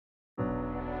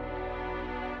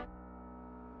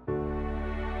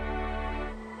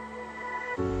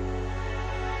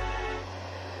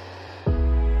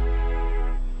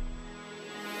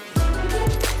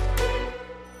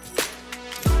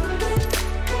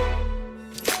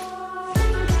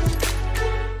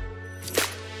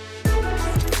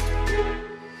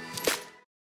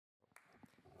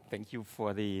Thank you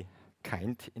for the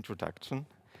kind introduction,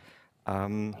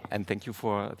 and thank you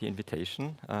for the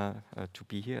invitation to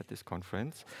be here at this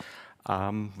conference.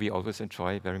 We always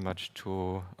enjoy very much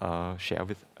to share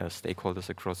with stakeholders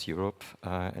across Europe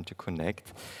and to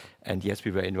connect. And yes,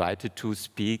 we were invited to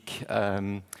speak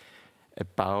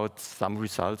about some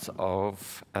results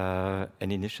of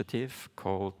an initiative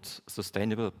called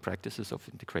Sustainable Practices of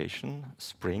Integration,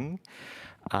 SPRING,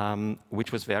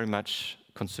 which was very much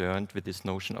concerned with this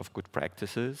notion of good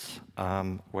practices,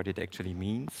 what it actually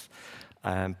means,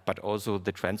 but also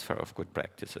the transfer of good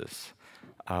practices.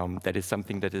 That is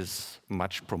something that is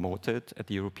much promoted at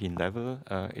the European level.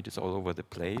 It is all over the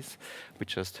place. We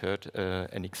just heard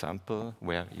an example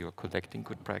where you're collecting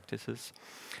good practices.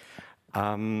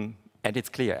 And it's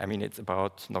clear, I mean, it's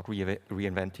about not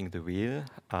reinventing the wheel,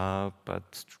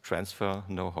 but to transfer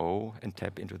know-how and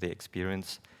tap into the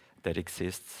experience that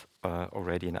exists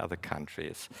already in other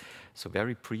countries. So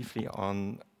very briefly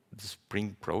on the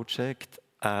SPRING project,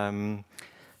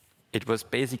 it was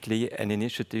basically an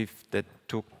initiative that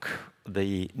took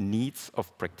the needs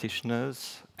of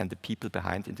practitioners and the people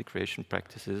behind integration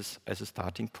practices as a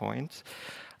starting point,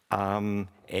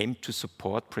 aimed to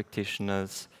support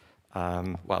practitioners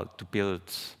to build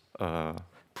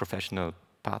professional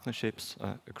partnerships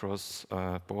across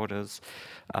borders,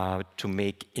 to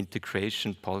make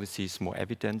integration policies more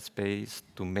evidence-based,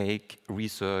 to make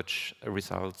research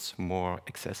results more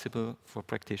accessible for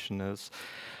practitioners,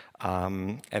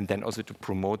 and then also to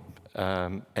promote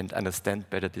and understand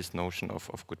better this notion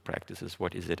of good practices.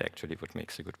 What is it actually, what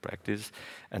makes a good practice,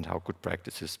 and how good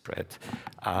practices spread.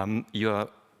 You are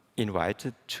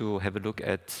invited to have a look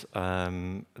at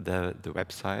the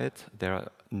website. There are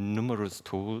numerous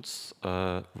tools,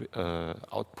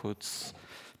 outputs,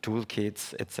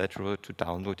 toolkits, etc. to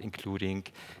download, including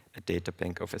a data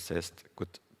bank of assessed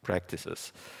good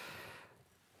practices.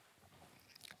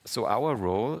 So our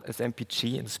role as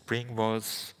MPG in SPRING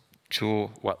was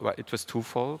it was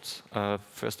twofold.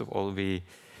 First of all, we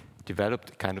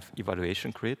developed a kind of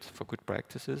evaluation grid for good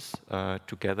practices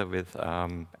together with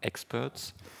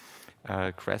experts,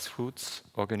 grassroots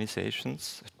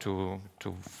organizations to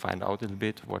find out a little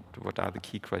bit what are the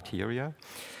key criteria,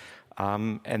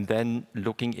 and then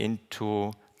looking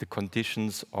into the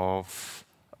conditions of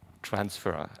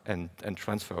transfer and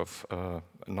transfer of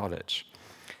knowledge.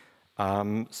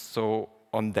 So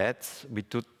on that,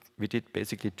 we did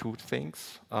basically two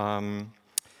things.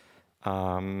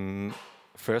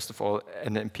 First of all,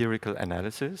 an empirical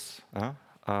analysis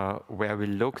where we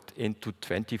looked into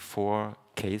 24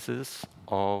 cases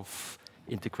of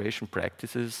integration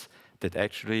practices that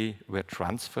actually were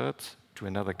transferred to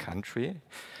another country.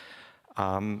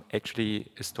 Actually,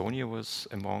 Estonia was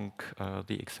among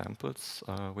the examples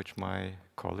which my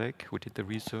colleague who did the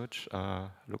research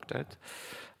looked at,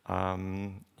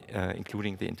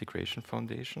 including the Integration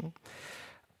Foundation.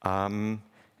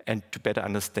 And to better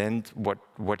understand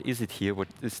what is it here, what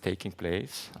is taking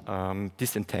place,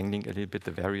 disentangling a little bit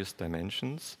the various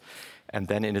dimensions. And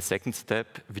then in a second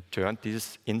step, we turned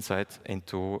these insights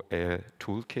into a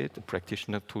toolkit, a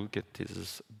practitioner toolkit.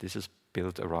 This is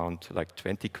built around like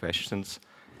 20 questions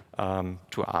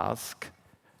to ask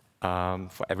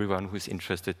for everyone who is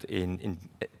interested in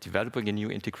developing a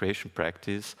new integration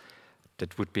practice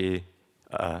that would be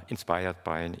inspired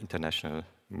by an international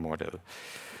model.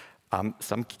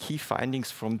 Some key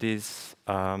findings from this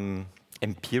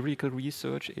empirical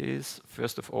research is,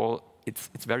 first of all,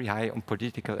 it's very high on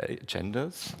political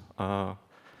agendas,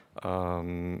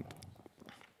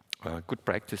 good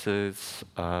practices,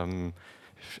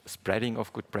 spreading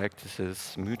of good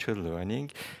practices, mutual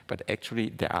learning, but actually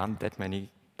there aren't that many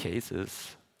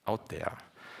cases out there.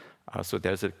 So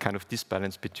there's a kind of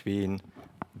disbalance between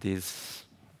this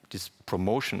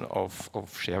promotion of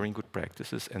sharing good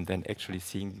practices and then actually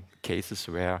seeing cases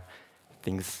where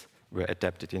things were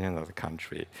adapted in another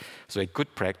country. So a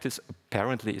good practice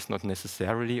apparently is not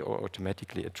necessarily or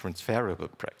automatically a transferable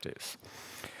practice.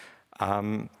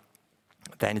 Then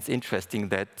it's interesting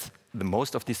that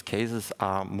most of these cases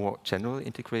are more general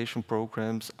integration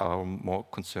programs, are more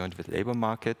concerned with labor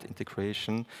market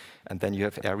integration, and then you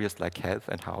have areas like health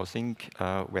and housing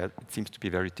where it seems to be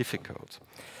very difficult.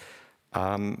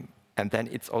 And then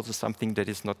it's also something that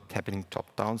is not happening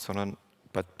top-down,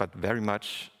 but very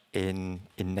much in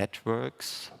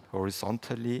networks,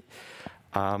 horizontally.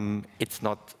 It's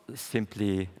not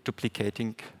simply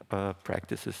duplicating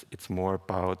practices, it's more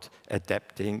about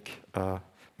adapting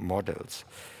models.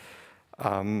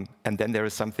 And then there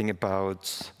is something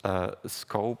about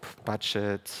scope,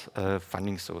 budget,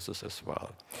 funding sources as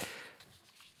well.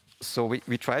 So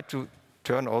we tried to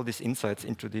turn all these insights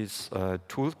into this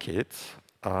toolkit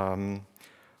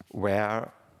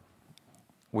where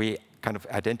we kind of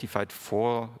identified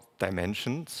 4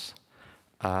 dimensions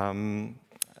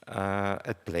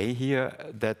at play here,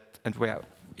 and where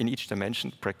in each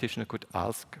dimension, the practitioner could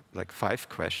ask like 5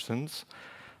 questions.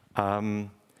 And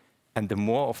the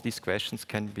more of these questions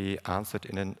can be answered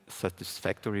in a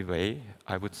satisfactory way,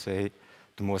 I would say,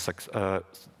 the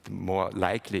more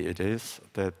likely it is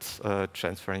that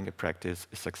transferring a practice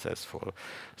is successful.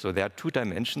 So there are 2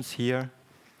 dimensions here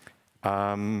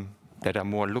that are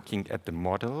more looking at the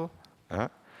model,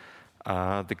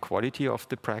 the quality of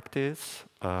the practice,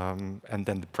 and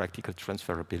then the practical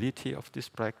transferability of this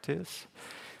practice.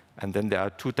 And then there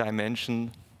are 2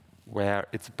 dimensions where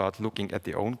it's about looking at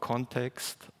the own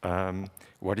context.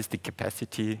 What is the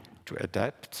capacity to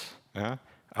adapt?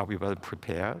 Are we well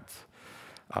prepared?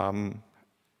 And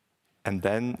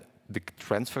then the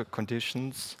transfer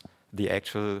conditions, the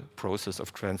actual process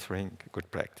of transferring good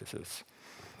practices.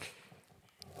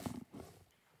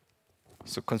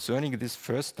 So concerning this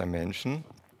first dimension,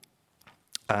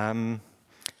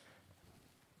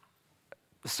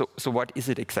 so what is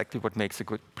it exactly what makes a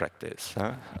good practice?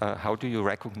 How do you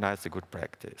recognize a good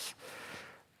practice?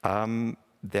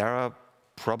 There are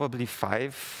probably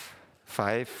five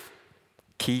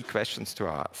key questions to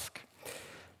ask.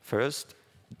 First,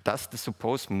 does the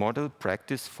supposed model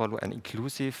practice follow an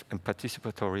inclusive and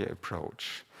participatory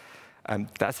approach?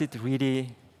 Does it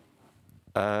really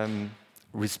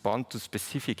respond to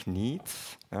specific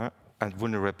needs and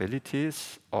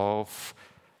vulnerabilities of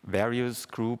various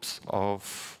groups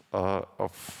of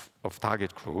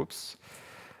target groups?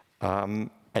 And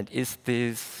is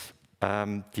this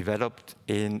developed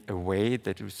in a way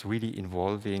that is really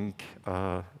involving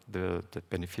the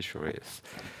beneficiaries?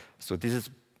 So this is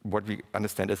what we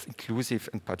understand as inclusive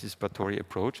and participatory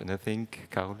approach, and I think,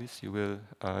 Carolis, you will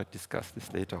discuss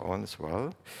this later on as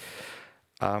well.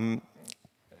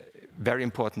 Very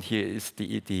important here is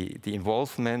the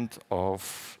involvement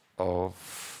of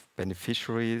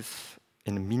beneficiaries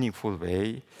in a meaningful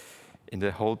way in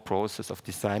the whole process of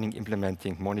designing,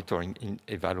 implementing, monitoring,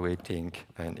 evaluating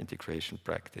an integration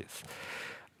practice.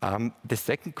 The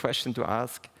second question to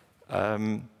ask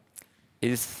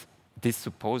is this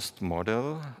supposed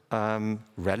model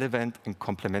relevant and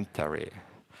complementary,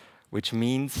 which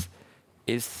means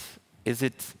is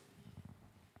it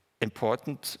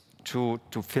important to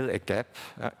fill a gap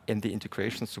in the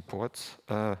integration support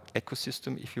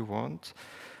ecosystem, if you want?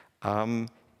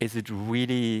 Is it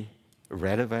really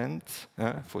relevant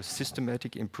for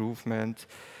systematic improvement?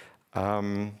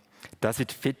 Does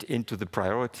it fit into the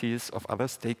priorities of other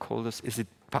stakeholders? Is it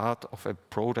part of a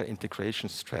broader integration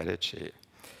strategy?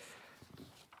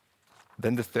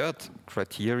 Then the third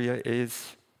criteria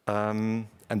is, and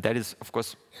that is, of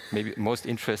course, maybe most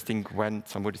interesting when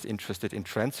somebody is interested in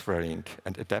transferring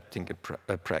and adapting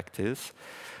a practice,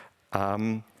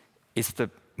 is the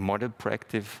model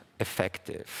practice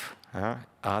effective?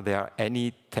 Are there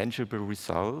any tangible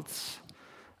results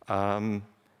of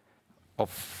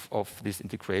this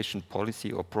integration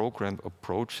policy or program or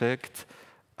project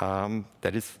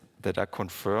that are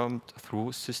confirmed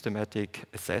through systematic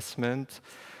assessment?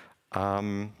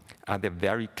 Are there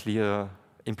very clear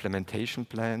implementation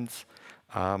plans?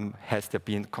 Has there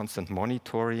been constant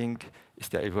monitoring? Is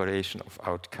there evaluation of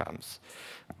outcomes?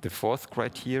 The fourth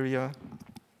criteria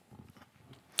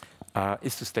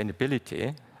is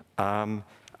sustainability.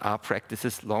 Are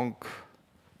practices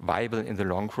viable in the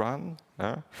long run?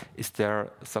 Is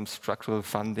there some structural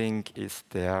funding? Is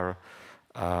there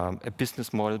a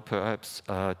business model perhaps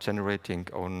generating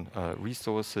own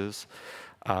resources?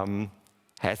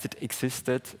 Has it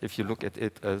existed, if you look at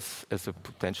it as a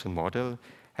potential model,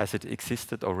 has it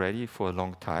existed already for a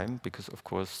long time? Because, of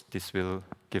course, this will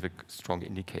give a strong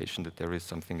indication that there is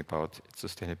something about its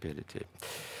sustainability.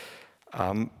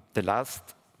 The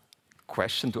last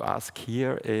question to ask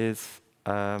here is,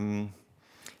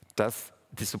 does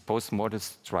the supposed model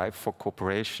strive for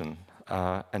cooperation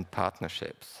and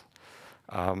partnerships?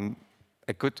 A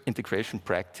good integration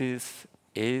practice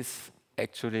is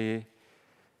actually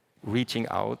reaching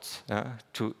out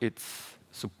to its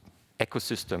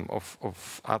ecosystem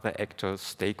of other actors,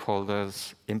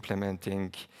 stakeholders,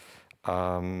 implementing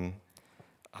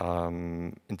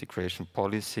integration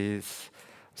policies.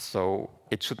 So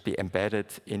it should be embedded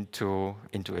into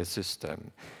a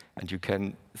system. And you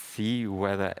can see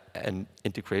whether an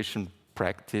integration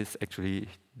practice actually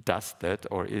does that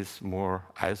or is more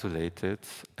isolated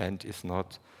and is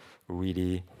not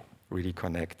really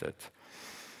connected.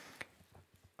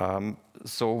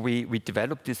 So we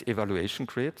developed this evaluation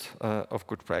grid of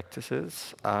good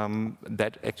practices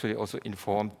that actually also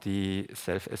informed the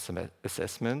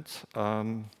self-assessment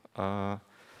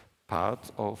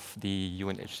part of the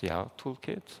UNHCR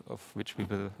toolkit, of which we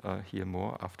will hear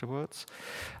more afterwards.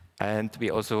 And we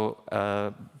also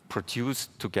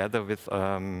produced, together with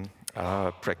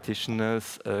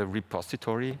practitioners, a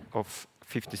repository of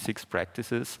 56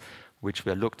 practices, which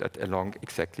were looked at along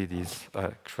exactly these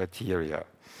criteria.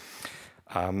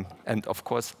 And of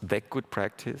course, that good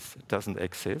practice doesn't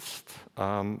exist.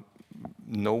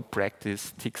 No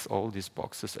practice ticks all these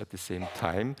boxes at the same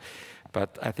time.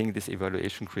 But I think this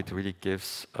evaluation grid really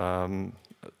gives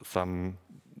some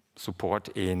support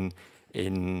in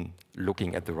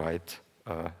looking at the right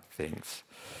things.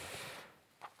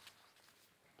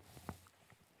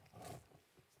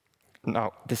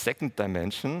 Now, the second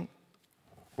dimension,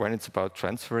 when it's about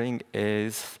transferring,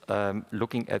 is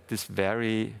looking at this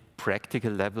very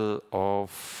practical level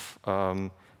of,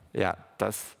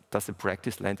 does the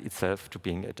practice lend itself to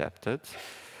being adapted?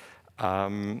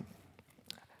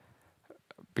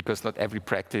 Because not every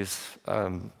practice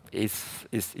is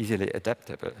easily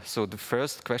adaptable. So the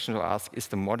first question to ask, is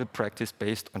the model practice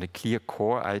based on a clear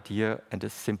core idea and a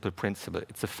simple principle?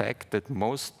 It's a fact that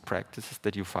most practices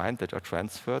that you find that are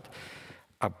transferred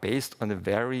are based on a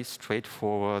very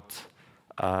straightforward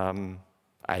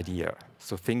idea.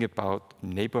 So think about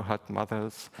neighborhood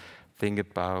mothers, think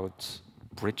about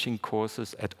bridging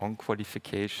courses, add-on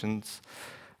qualifications,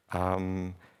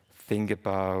 think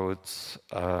about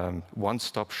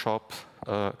one-stop shop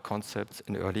concepts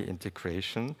in early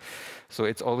integration. So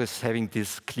it's always having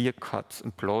these clear-cut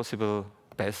and plausible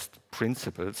best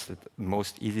principles that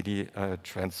most easily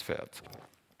transferred.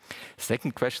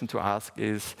 Second question to ask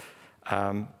is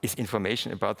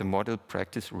information about the model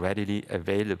practice readily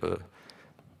available?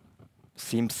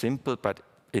 Seems simple, but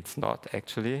it's not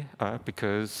actually,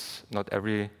 because not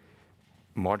every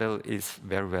model is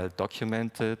very well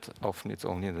documented. Often it's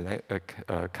only in the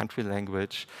country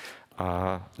language.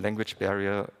 Language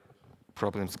barrier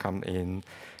problems come in.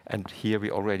 And here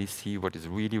we already see what is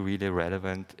really, really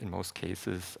relevant in most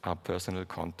cases are personal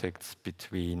contacts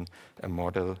between a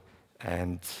model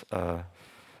and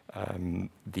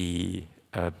the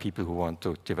people who want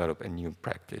to develop a new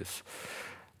practice.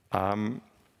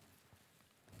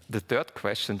 The third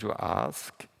question to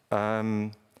ask,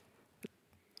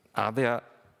 are there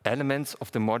elements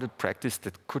of the model practice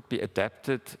that could be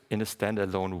adapted in a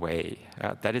standalone way?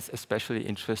 That is especially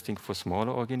interesting for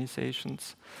smaller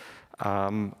organizations.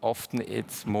 Often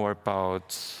it's more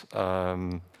about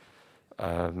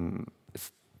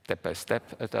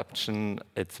step-by-step adoption.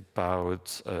 It's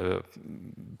about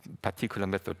particular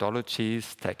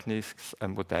methodologies, techniques,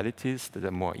 and modalities that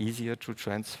are more easier to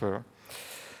transfer.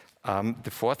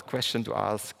 The fourth question to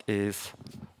ask is,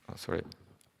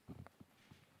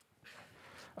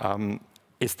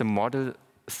 is the model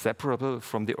separable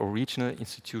from the original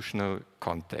institutional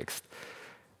context?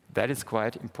 That is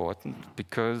quite important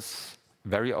because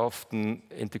very often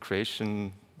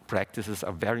integration practices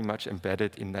are very much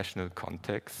embedded in national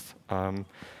contexts,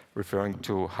 referring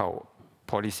to how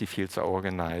policy fields are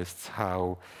organized,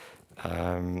 how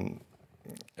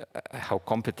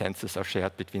competences are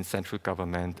shared between central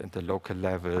government and the local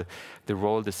level, the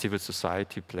role the civil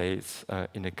society plays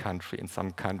in a country. In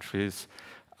some countries,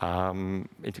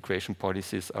 integration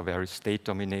policies are very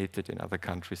state-dominated. In other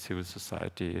countries, civil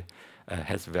society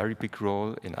has a very big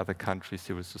role. In other countries,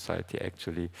 civil society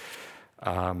actually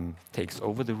takes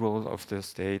over the role of the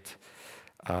state.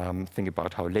 Think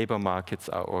about how labor markets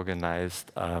are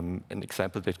organized. An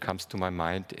example that comes to my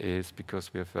mind is,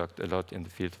 because we have worked a lot in the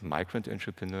field of migrant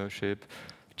entrepreneurship,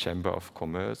 Chamber of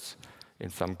Commerce. In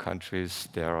some countries,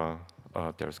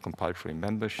 there's compulsory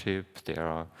membership. There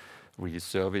are really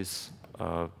service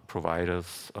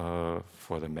providers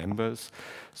for the members.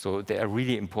 So they are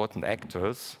really important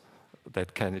actors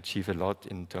that can achieve a lot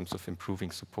in terms of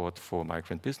improving support for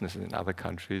migrant business. And in other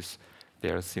countries, they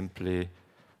are simply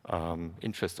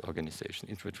interest organizations,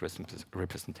 interest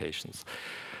representations.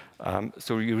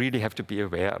 So you really have to be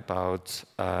aware about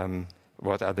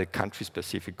what are the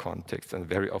country-specific contexts, and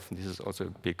very often this is also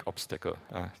a big obstacle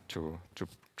to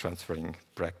transferring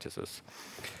practices.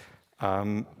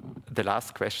 The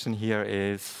last question here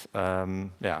is,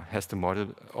 has the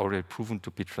model already proven to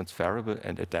be transferable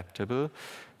and adaptable?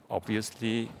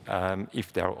 Obviously,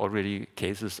 if there are already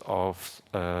cases of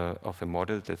a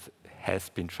model that has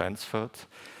been transferred,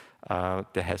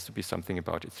 there has to be something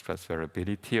about its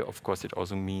transferability. Of course, it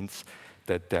also means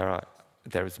that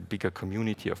there is a bigger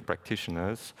community of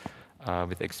practitioners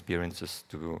with experiences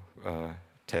to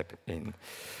tap in.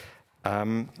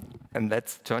 And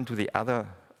let's turn to the other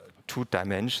two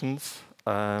dimensions,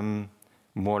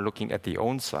 more looking at the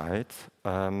own side,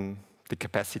 the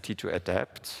capacity to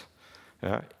adapt.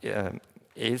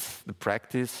 Is the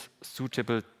practice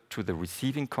suitable to the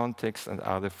receiving context, and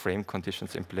are the frame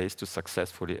conditions in place to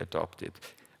successfully adopt it?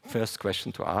 First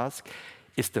question to ask,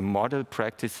 is the model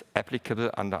practice applicable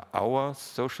under our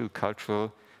social,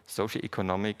 cultural,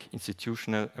 socio-economic,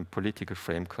 institutional, and political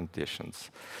frame conditions?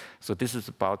 So this is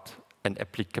about an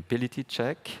applicability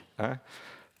check,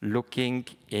 looking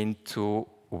into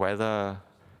whether,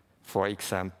 for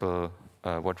example,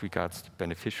 what regards to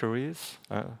beneficiaries,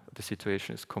 the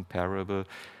situation is comparable.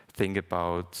 Think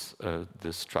about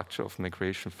the structure of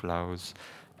migration flows,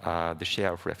 the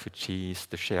share of refugees,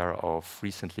 the share of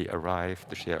recently arrived,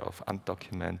 the share of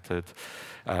undocumented.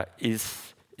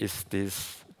 Is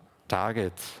this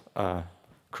target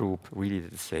group really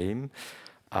the same?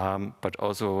 But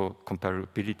also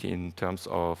comparability in terms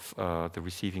of the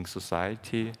receiving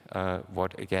society.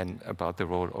 What, again, about the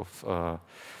role of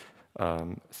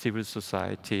civil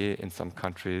society? In some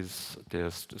countries,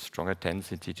 there's a stronger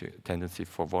tendency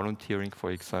for volunteering,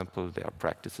 for example. There are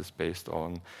practices based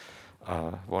on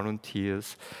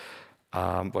volunteers.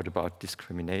 What about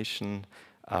discrimination?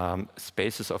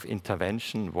 Spaces of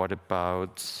intervention. What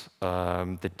about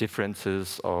the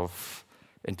differences of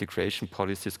integration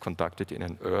policies conducted in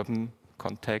an urban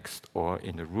context or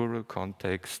in a rural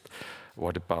context?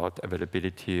 What about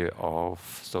availability of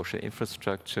social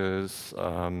infrastructures,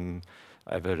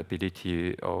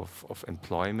 availability of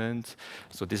employment?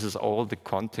 So this is all the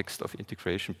context of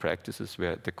integration practices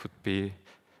where there could be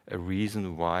a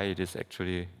reason why it is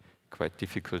actually quite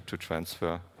difficult to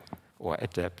transfer or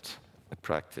adapt a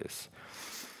practice.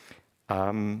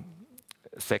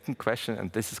 Second question, and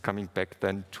this is coming back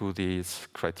then to these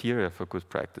criteria for good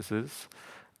practices,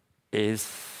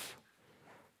 is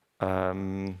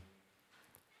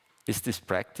this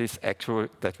practice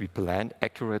accurate, that we plan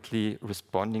accurately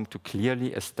responding to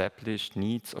clearly established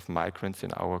needs of migrants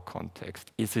in our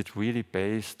context? Is it really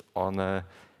based on a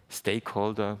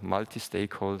stakeholder,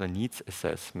 multi-stakeholder needs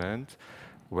assessment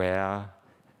where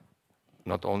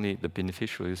not only the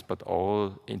beneficiaries, but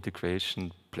all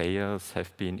integration players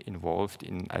have been involved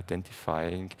in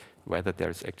identifying whether there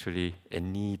is actually a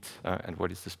need and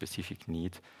what is the specific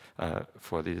need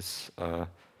for this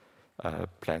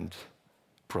planned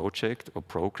project or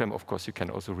program? Of course, you can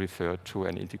also refer to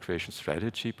an integration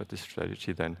strategy, but the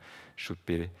strategy then should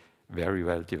be very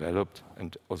well developed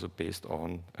and also based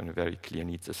on a very clear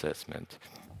needs assessment.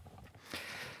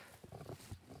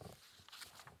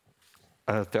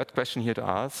 A third question here to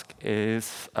ask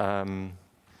is,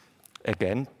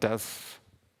 again, does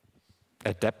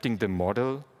adapting the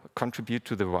model contribute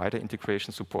to the wider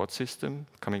integration support system?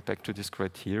 Coming back to this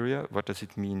criteria, what does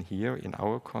it mean here in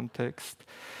our context?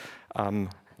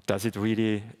 Does it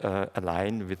really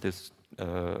align with this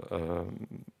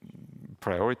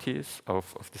priorities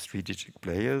of the strategic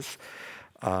players?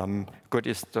 Good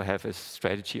is to have a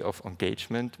strategy of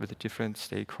engagement with the different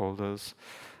stakeholders,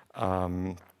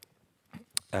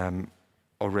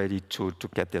 already to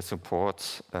get their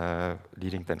support,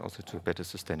 leading then also to better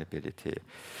sustainability.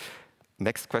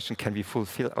 Next question, can we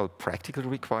fulfill our practical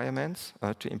requirements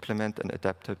to implement an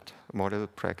adapted model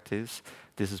practice?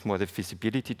 This is more the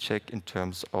feasibility check in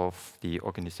terms of the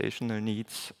organizational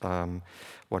needs.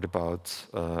 What about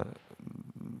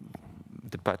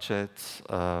the budget,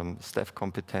 staff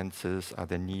competences? Are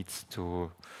there needs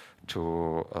to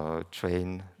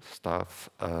train staff?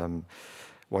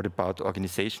 What about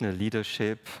organizational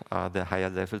leadership? Are there higher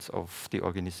levels of the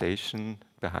organization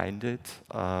behind it?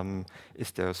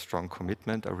 Is there a strong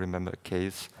commitment? I remember a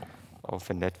case of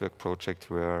a network project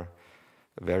where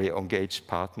a very engaged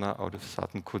partner out of a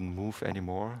sudden couldn't move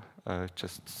anymore,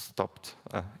 just stopped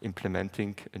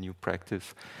implementing a new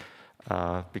practice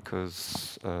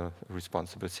because a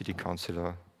responsible city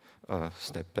councillor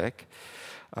stepped back.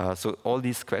 So all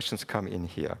these questions come in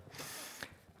here.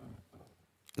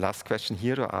 Last question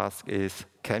here to ask is,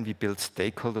 can we build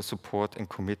stakeholder support and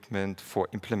commitment for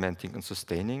implementing and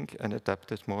sustaining an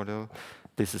adapted model?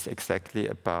 This is exactly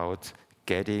about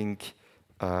getting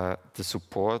the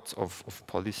support of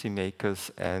policymakers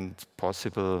and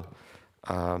possible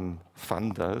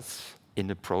funders in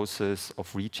the process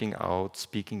of reaching out,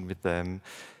 speaking with them,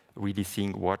 really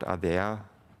seeing what are their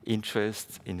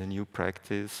interests in the new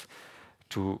practice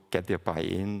to get their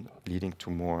buy-in, leading to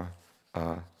more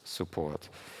support.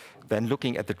 Then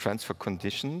looking at the transfer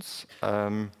conditions,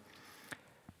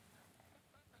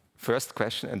 first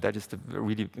question, and that is the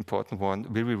really important one,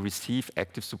 will we receive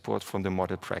active support from the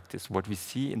model practice? What we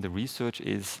see in the research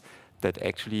is that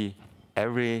actually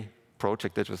every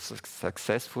project that was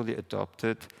successfully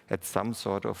adopted had some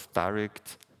sort of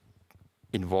direct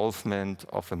involvement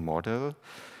of a model,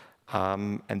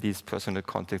 and these personal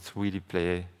contexts really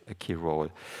play a key role.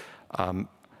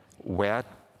 Where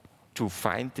to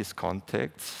find these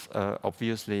contexts,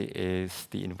 obviously, is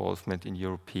the involvement in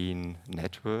European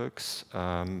networks.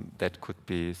 That could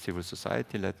be civil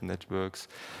society-led networks,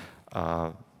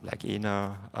 like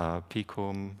ENA,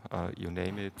 PICOM, you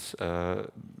name it,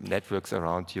 networks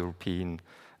around European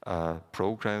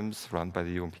programs run by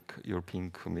the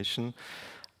European Commission.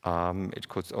 It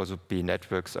could also be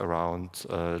networks around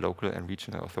local and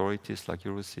regional authorities like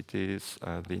Eurocities,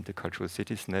 the Intercultural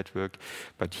Cities Network.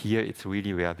 But here it's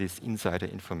really where this insider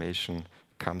information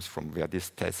comes from, where this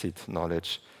tacit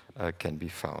knowledge can be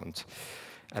found.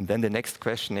 And then the next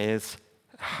question is,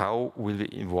 how will we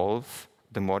involve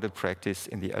the model practice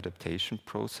in the adaptation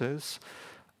process?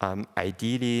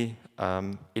 Ideally,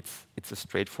 it's a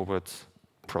straightforward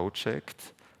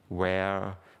project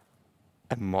where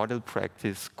a model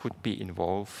practice could be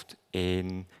involved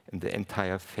in the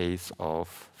entire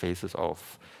phases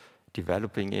of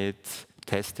developing it,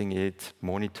 testing it,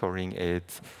 monitoring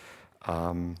it,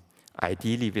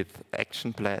 ideally with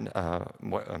action plan,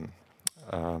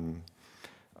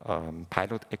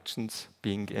 pilot actions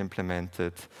being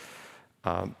implemented,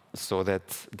 so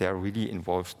that they're really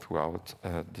involved throughout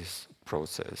this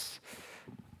process.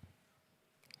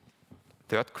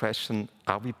 Third question,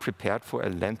 are we prepared for a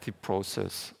lengthy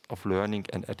process of learning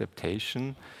and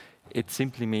adaptation? It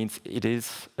simply means it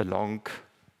is a long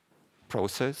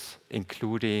process,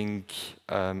 including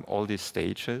all these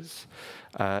stages,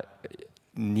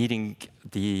 needing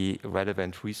the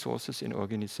relevant resources in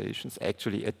organizations.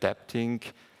 Actually, adapting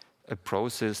a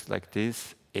process like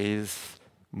this is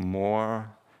more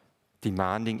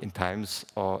demanding in terms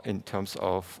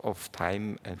of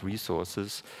time and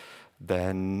resources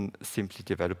than simply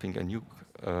developing a new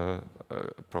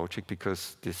project,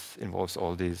 because this involves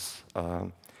all this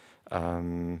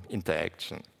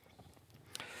interaction.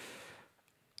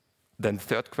 Then the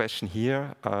third question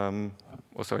here,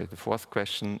 the fourth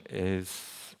question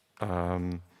is,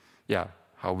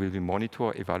 how will we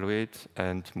monitor, evaluate,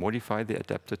 and modify the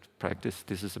adapted practice?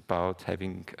 This is about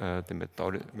having the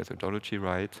methodology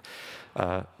right.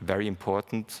 Very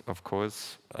important, of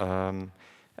course. And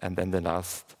then the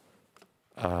last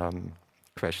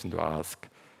question to ask,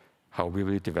 how will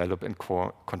we develop and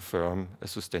confirm a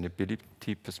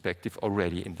sustainability perspective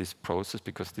already in this process?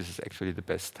 Because this is actually the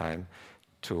best time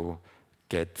to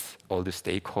get all the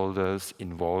stakeholders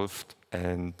involved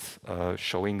and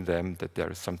showing them that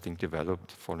there is something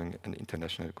developed following an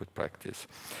international good practice.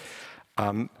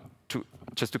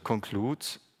 Just to conclude,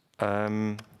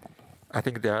 I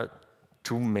think there are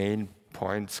two main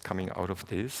points coming out of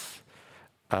this.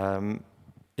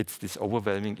 It's this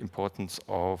overwhelming importance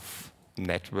of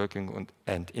networking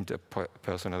and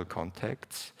interpersonal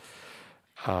contacts.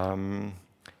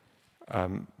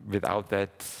 Without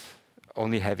that,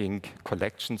 only having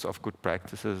collections of good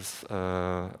practices,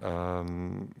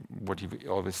 what you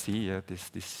always see,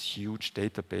 this huge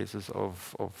databases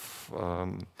of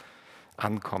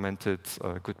uncommented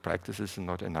good practices is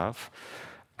not enough.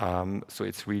 So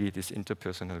it's really this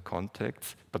interpersonal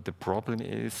contact. But the problem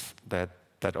is that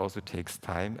that also takes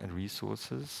time and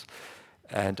resources,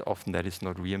 and often that is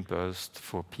not reimbursed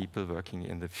for people working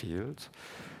in the field.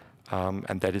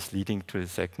 And that is leading to the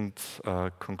second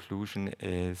conclusion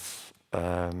is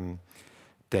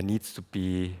there needs to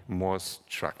be more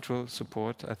structural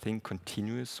support, I think,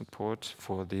 continuous support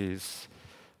for these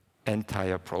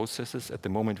entire processes. At the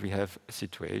moment, we have a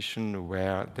situation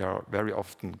where there are very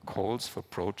often calls for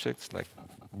projects, like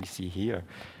we see here,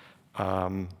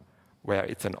 where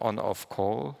it's an on-off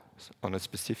call on a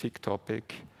specific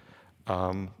topic.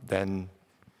 Then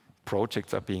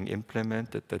projects are being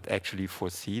implemented that actually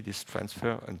foresee this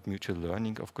transfer and mutual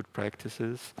learning of good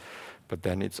practices, but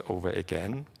then it's over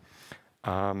again.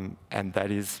 And that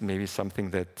is maybe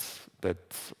something that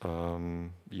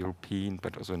European,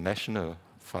 but also national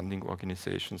funding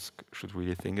organizations should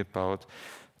really think about,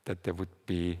 that there would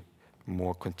be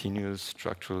more continuous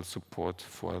structural support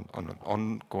on an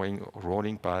ongoing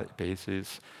rolling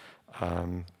basis,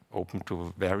 open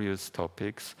to various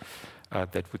topics,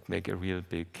 that would make a real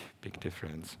big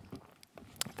difference.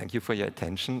 Thank you for your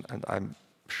attention, and I'm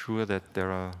sure that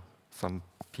there are some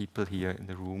people here in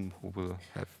the room who will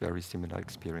have very similar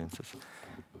experiences.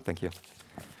 Thank you.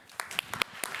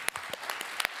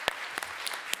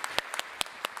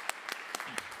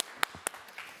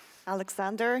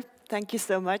 Alexander, thank you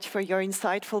so much for your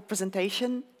insightful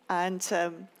presentation. And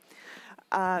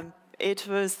it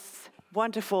was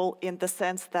wonderful in the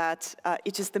sense that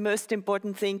it is the most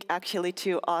important thing actually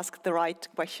to ask the right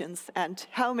questions. And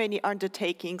how many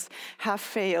undertakings have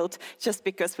failed just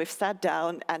because we've sat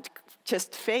down and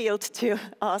just failed to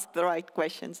ask the right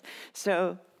questions.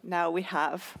 So now we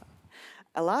have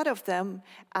a lot of them,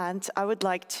 and I would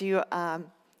like to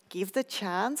give the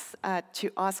chance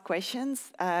to ask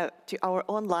questions to our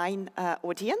online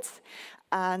audience.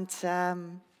 And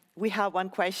we have one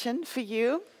question for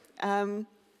you.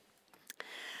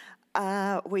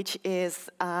 Which is,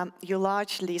 you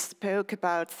largely spoke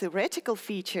about theoretical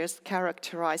features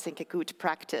characterizing a good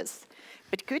practice,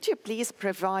 but could you please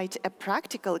provide a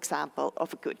practical example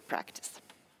of a good practice?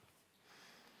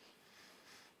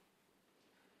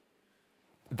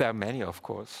 There are many, of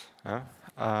course.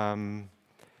 I mean,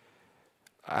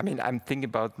 I'm thinking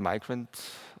about migrant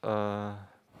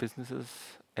businesses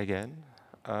again,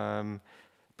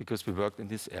 because we worked in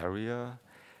this area.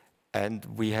 And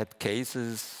we had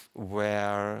cases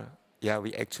where,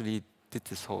 we actually did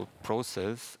this whole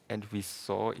process, and we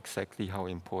saw exactly how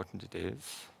important it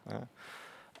is,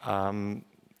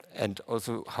 and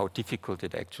also how difficult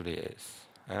it actually is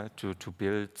to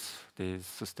build this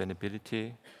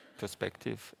sustainability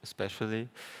perspective, especially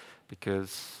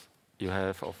because you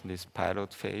have often this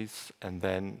pilot phase, and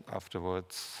then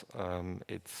afterwards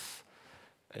it's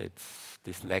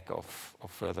this lack of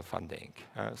further funding.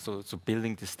 So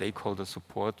building the stakeholder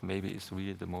support maybe is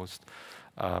really the most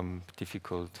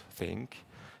difficult thing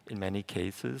in many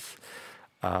cases.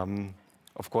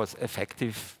 Of course,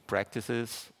 effective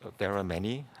practices, there are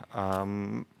many.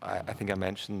 I think I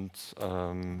mentioned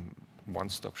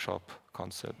one-stop shop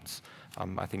concepts.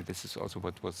 I think this is also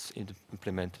what was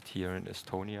implemented here in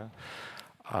Estonia.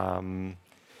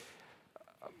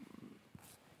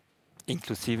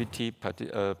 Inclusivity,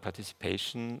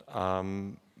 participation.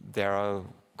 There are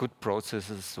good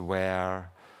processes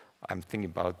where I'm thinking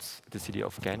about the city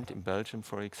of Ghent in Belgium,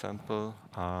 for example,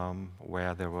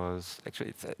 where there was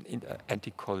actually it's an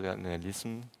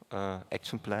anti-colonialism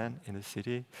action plan in the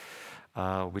city,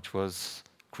 which was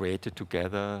created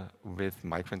together with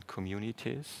migrant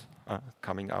communities,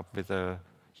 coming up with a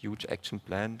huge action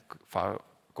plan,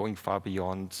 going far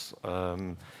beyond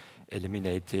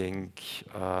eliminating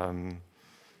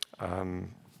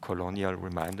colonial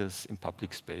reminders in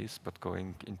public space, but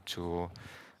going into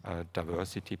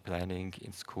diversity planning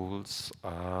in schools,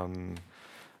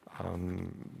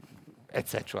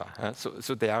 etc.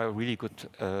 So they are really good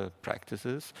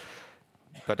practices.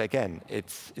 But again,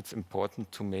 it's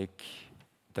important to make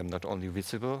them not only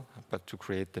visible, but to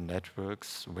create the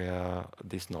networks where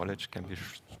this knowledge can be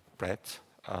spread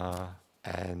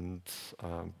and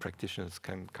practitioners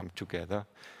can come together,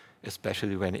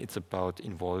 especially when it's about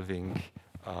involving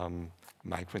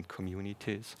migrant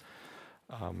communities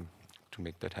to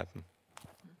make that happen.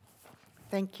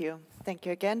 Thank you. Thank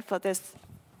you again for this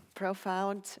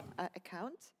profound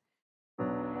account.